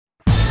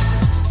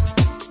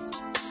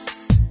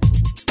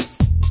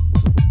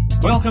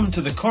Welcome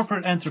to the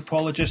Corporate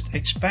Anthropologist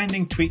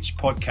Expanding Tweets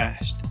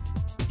podcast.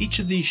 Each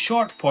of these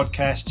short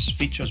podcasts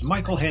features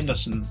Michael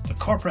Henderson, the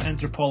corporate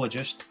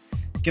anthropologist,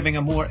 giving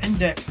a more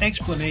in-depth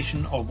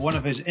explanation of one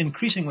of his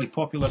increasingly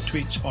popular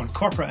tweets on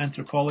corporate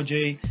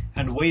anthropology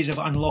and ways of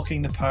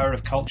unlocking the power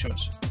of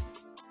cultures.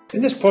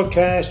 In this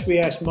podcast, we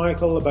asked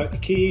Michael about the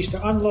keys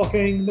to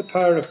unlocking the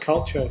power of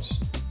cultures.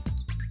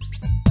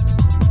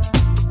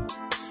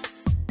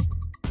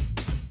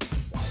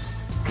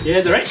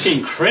 Yeah, they're actually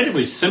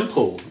incredibly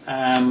simple.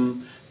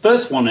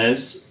 First one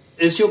is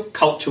your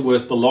culture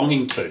worth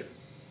belonging to?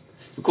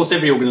 Of course,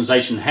 every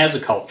organisation has a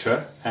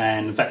culture,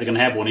 and in fact, they're going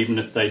to have one even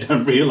if they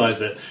don't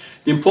realise it.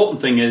 The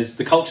important thing is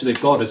the culture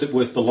they've got, is it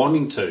worth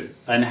belonging to?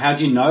 And how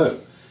do you know?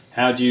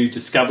 How do you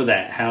discover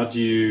that? How do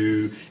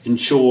you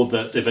ensure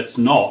that if it's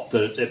not,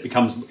 that it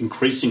becomes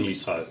increasingly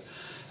so?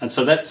 And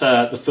so that's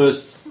the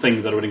first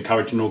thing that I would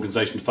encourage an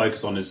organisation to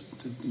focus on is,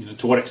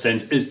 to what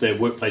extent is their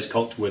workplace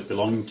culture worth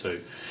belonging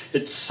to?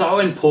 It's so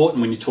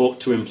important when you talk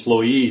to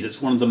employees. It's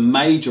one of the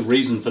major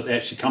reasons that they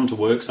actually come to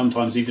work,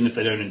 sometimes even if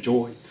they don't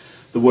enjoy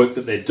the work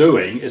that they're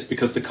doing, is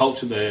because the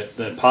culture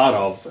they're part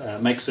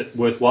of makes it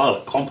worthwhile.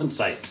 It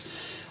compensates.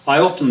 I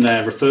often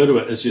refer to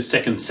it as your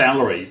second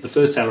salary. The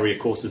first salary, of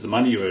course, is the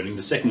money you're earning.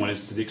 The second one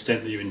is to the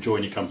extent that you enjoy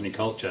your company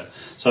culture.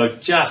 So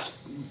just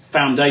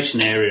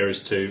foundation area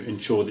is to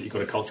ensure that you've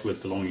got a culture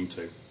worth belonging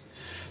to.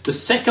 The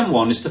second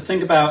one is to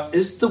think about,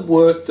 is the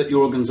work that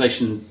your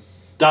organisation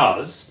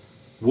does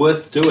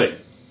worth doing?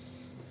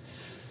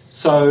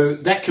 So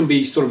that can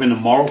be sort of in a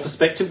moral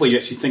perspective, where you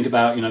actually think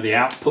about, the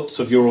outputs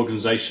of your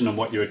organisation and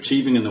what you're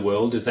achieving in the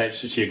world. Is that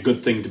actually a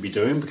good thing to be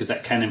doing? Because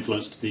that can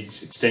influence to the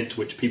extent to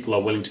which people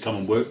are willing to come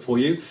and work for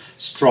you,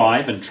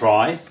 strive and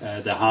try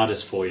their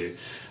hardest for you.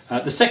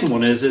 The second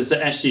one is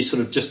actually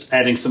sort of just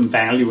adding some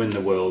value in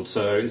the world.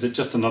 So is it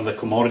just another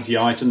commodity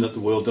item that the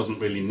world doesn't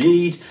really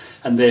need?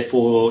 And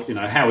therefore,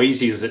 how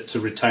easy is it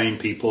to retain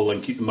people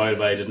and keep them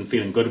motivated and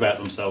feeling good about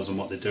themselves and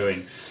what they're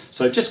doing?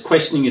 So just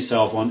questioning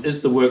yourself on,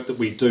 is the work that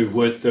we do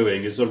worth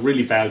doing, is a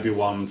really valuable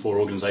one for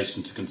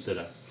organisations to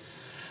consider.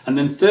 And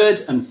then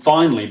third and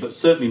finally, but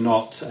certainly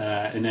not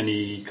in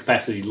any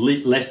capacity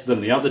less than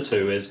the other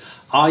two, is,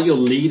 are your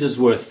leaders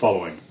worth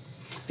following?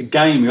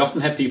 Again, we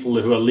often have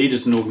people who are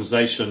leaders in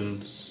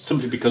organisations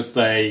simply because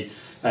they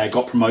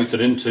got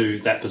promoted into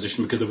that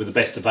position because they were the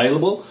best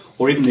available,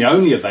 or even the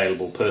only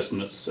available person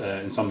that's,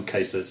 in some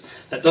cases.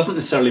 That doesn't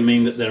necessarily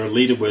mean that they're a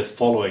leader worth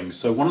following.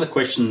 So one of the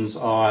questions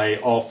I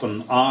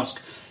often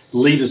ask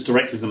leaders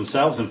directly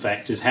themselves, in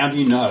fact, is how do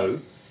you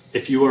know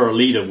if you are a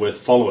leader worth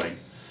following?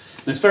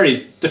 There's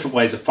very different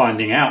ways of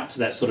finding out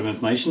that sort of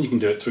information. You can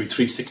do it through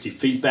 360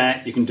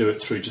 feedback. You can do it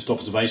through just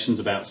observations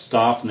about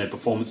staff and their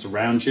performance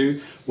around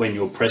you when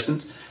you're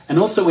present. And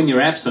also when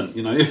you're absent,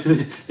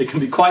 it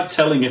can be quite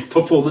telling if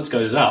performance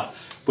goes up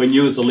when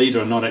you as the leader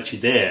are not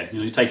actually there.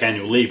 You take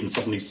annual leave and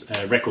suddenly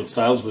record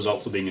sales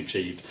results are being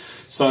achieved.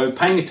 So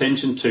paying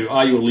attention to,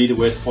 are you a leader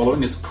worth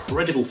following, is a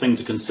critical thing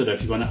to consider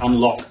if you're going to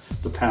unlock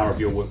the power of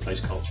your workplace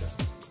culture.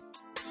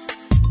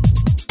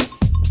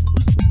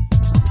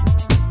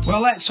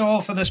 Well, that's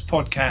all for this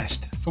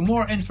podcast. For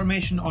more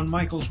information on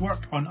Michael's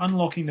work on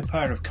unlocking the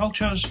power of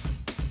cultures,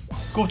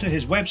 go to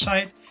his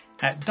website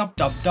at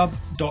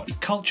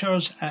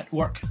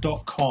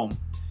www.culturesatwork.com.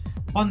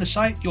 On the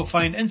site, you'll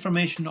find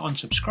information on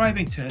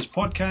subscribing to his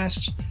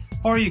podcasts,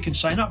 or you can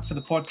sign up for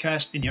the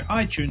podcast in your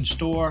iTunes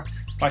store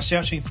by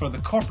searching for the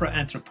Corporate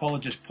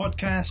Anthropologist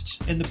podcasts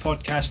in the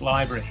podcast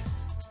library.